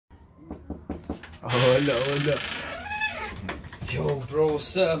Hold up. Yo, bro,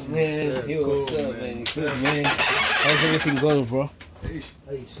 what's up, man? Yo, what's up, man? Good, man. How's everything going, bro? Hey,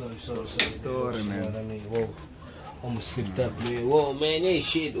 sorry. Story, man. I mean, whoa. Almost slipped up, man. Whoa, man, that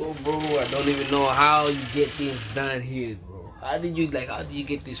shit, oh, bro. I don't even know how you get things done here, bro. How did you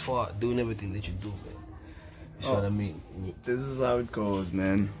get this far doing everything that you do, man? You know what I mean? This is how it goes,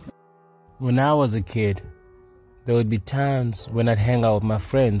 man. When I was a kid, there would be times when I'd hang out with my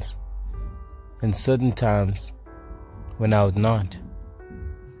friends, and certain times when I would not.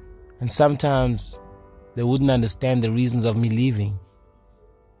 And sometimes they wouldn't understand the reasons of me leaving.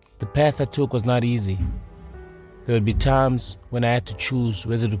 The path I took was not easy. There would be times when I had to choose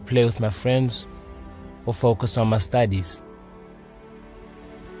whether to play with my friends or focus on my studies.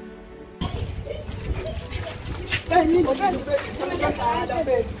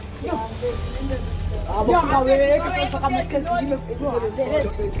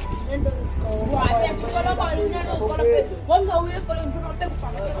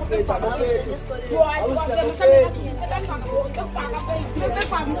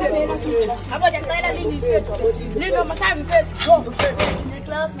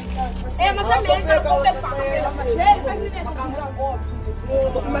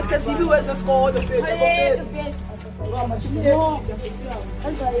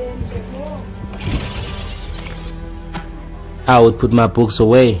 I would put my books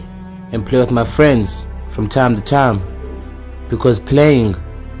away and play with my friends from time to time, because playing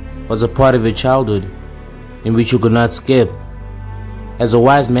was a part of your childhood in which you could not skip. As a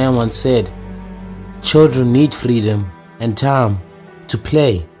wise man once said, children need freedom and time to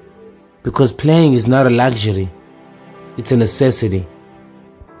play, because playing is not a luxury, it's a necessity.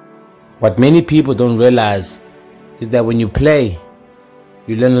 What many people don't realize is that when you play,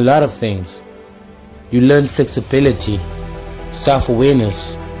 you learn a lot of things. You learn flexibility,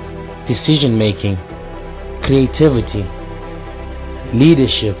 self-awareness, decision-making, creativity,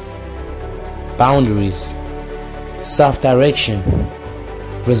 leadership, boundaries, self-direction,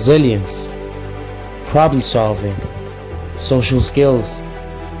 resilience, problem-solving, social skills,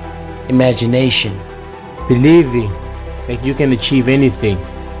 imagination, believing that you can achieve anything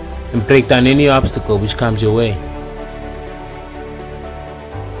and break down any obstacle which comes your way.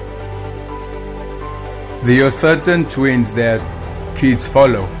 There are certain twins that kids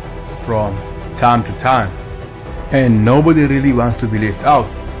follow from time to time, and nobody really wants to be left out.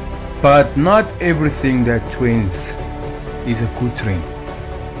 But not everything that twins is a good twin.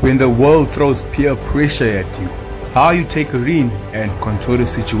 When the world throws peer pressure at you, how you take a in and control the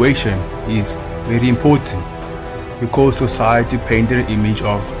situation is very important, because society painted an image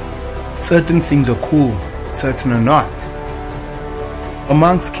of certain things are cool, certain are not.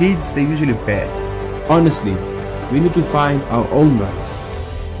 Amongst kids, they're usually bad. Honestly, we need to find our own rights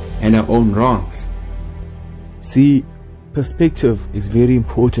and our own wrongs. See, perspective is very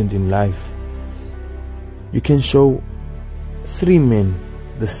important in life. You can show 3 men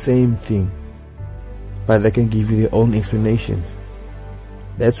the same thing, but they can give you their own explanations.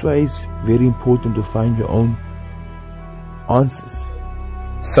 That's why it's very important to find your own answers.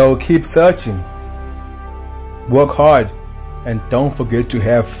 So keep searching, work hard, and don't forget to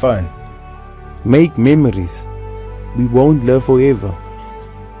have fun. Make memories. We won't live forever.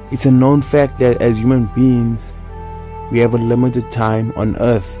 It's a known fact that as human beings, we have a limited time on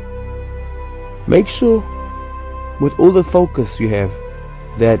earth. Make sure, with all the focus you have,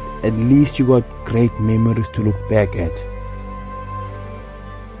 that at least you got great memories to look back at.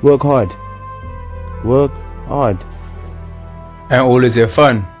 Work hard. Work hard. And always have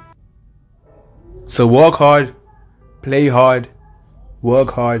fun. So work hard, play hard, work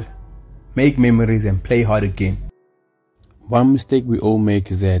hard, make memories, and play hard again. One mistake we all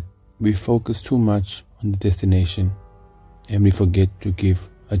make is that we focus too much on the destination and we forget to give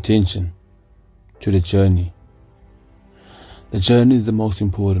attention to the journey. The journey is the most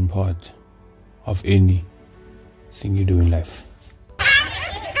important part of anything you do in life.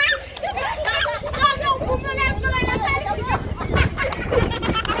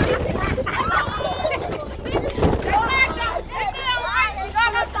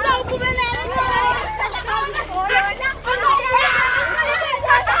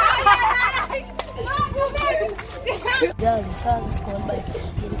 Sazi isikhomba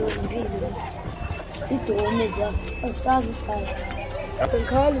into impilo sidumeza asazi isikhaya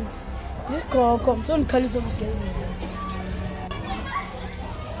ngikhali isikhokho sondikhaliso mgezi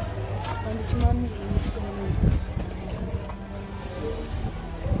andisimami isikhomba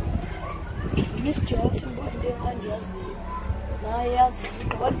isijothi mbuzi ke andiyazi naye yazi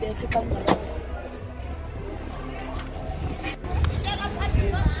ngoba bethe xa ngingayazi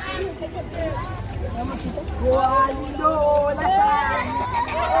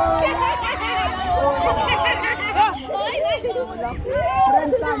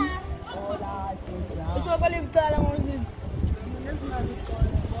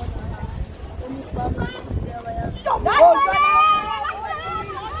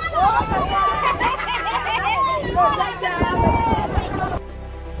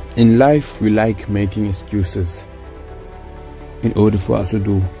In life, we like making excuses in order for us to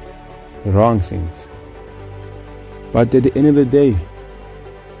do wrong things. But at the end of the day,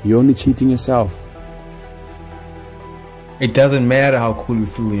 you're only cheating yourself. It doesn't matter how cool you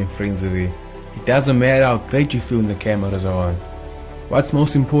feel when your friends are there. It doesn't matter how great you feel when the cameras are on. What's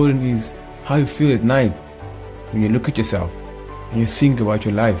most important is how you feel at night when you look at yourself and you think about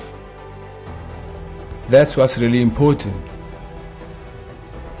your life. That's what's really important.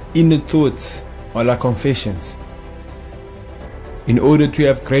 Inner thoughts are like confessions. In order to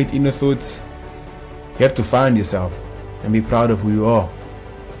have great inner thoughts, you have to find yourself and be proud of who you are,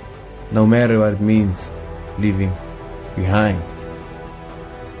 no matter what it means leaving behind.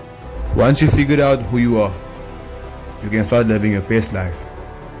 Once you figured out who you are, you can start living your best life,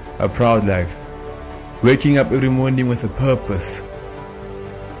 a proud life, waking up every morning with a purpose,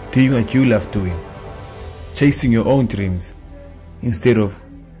 doing what you love doing, chasing your own dreams instead of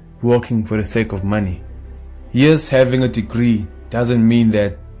working for the sake of money. Yes, having a degree doesn't mean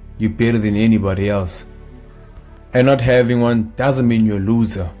that you're better than anybody else. And not having one doesn't mean you're a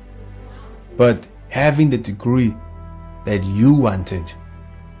loser. But having the degree that you wanted,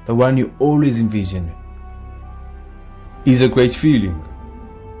 the one you always envisioned, is a great feeling.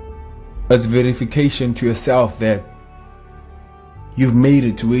 It's verification to yourself that you've made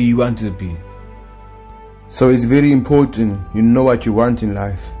it to where you wanted to be. So it's very important you know what you want in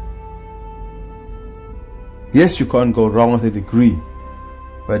life. Yes, you can't go wrong with a degree,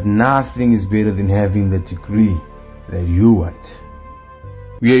 but nothing is better than having the degree that you want.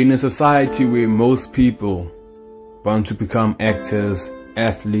 We are in a society where most people want to become actors,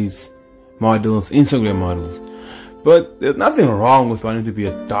 athletes, models, Instagram models. But there's nothing wrong with wanting to be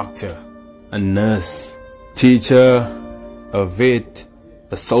a doctor, a nurse, teacher, a vet,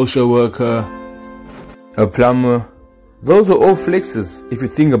 a social worker, a plumber. Those are all flexes if you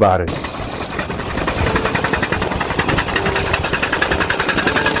think about it.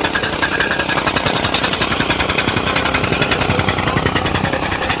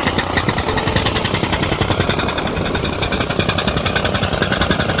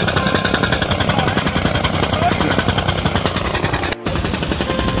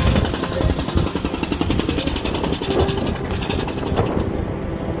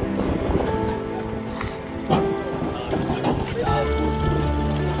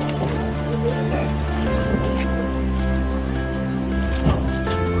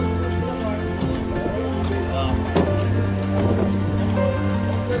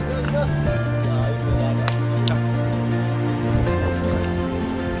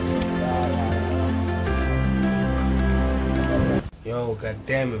 Yo, god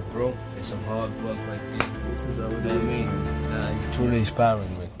damn it, bro. It's some hard work right there. This is how it You know what I mean? is. You're truly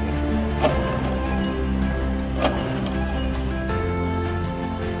inspiring, man.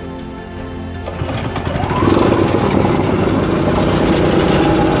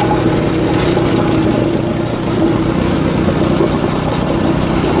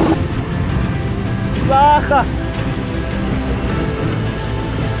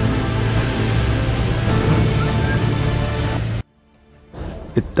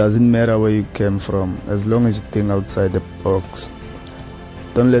 It doesn't matter where you came from, as long as you think outside the box.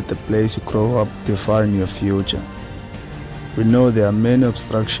 Don't let the place you grow up define your future. We know there are many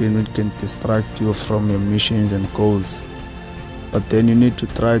obstructions which can distract you from your missions and goals. But then you need to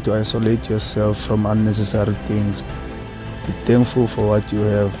try to isolate yourself from unnecessary things. Be thankful for what you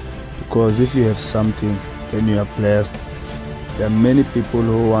have, because if you have something, then you are blessed. There are many people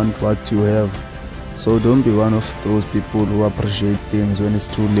who want what you have. So don't be one of those people who appreciate things when it's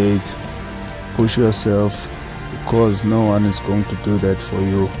too late. Push yourself, because no one is going to do that for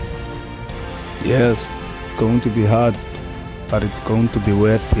you. Yes, it's going to be hard, but it's going to be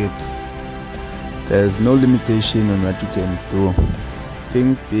worth it. There's no limitation on what you can do.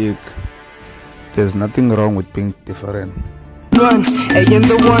 Think big. There's nothing wrong with being different. One, A and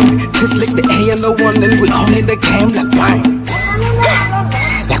the one, just like the A and the one, and we all in the game like bang,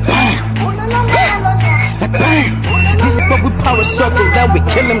 like bang, like bang. This is what we power circle, then we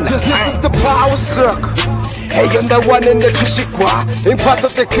kill him like this is the power circle. A and the one in the Chishikwa, in part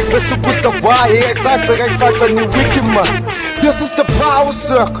of the kick, the super why, I can't new wicked man. This is the power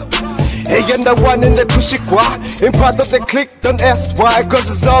circle. Hey, and the one in the Tushikwa, in part of the clique, don't ask why, cause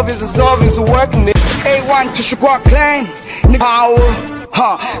it's obvious working it. A1 Tushikwa clan, power,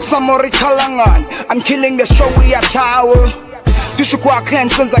 Samori Kalangan, I'm killing the show, we are tower. Tushikwa clan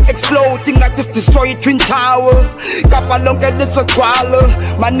sons are exploding like this destroyed twin tower. Kapalong at this a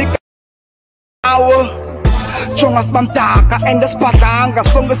kwala, my nigga power. Chongas Mamtaka and the Spatanga,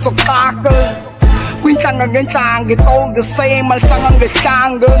 song is so kaka. Quintanga gentang, it's all the same, Maltanga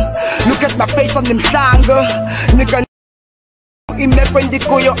gestanga. Look at my face on them slanga. Nigga imepend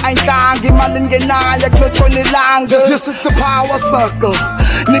ko yo ay tangi malin genaya, clutch on the lang. This is the power circle.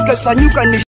 Nigga sa nyuka ni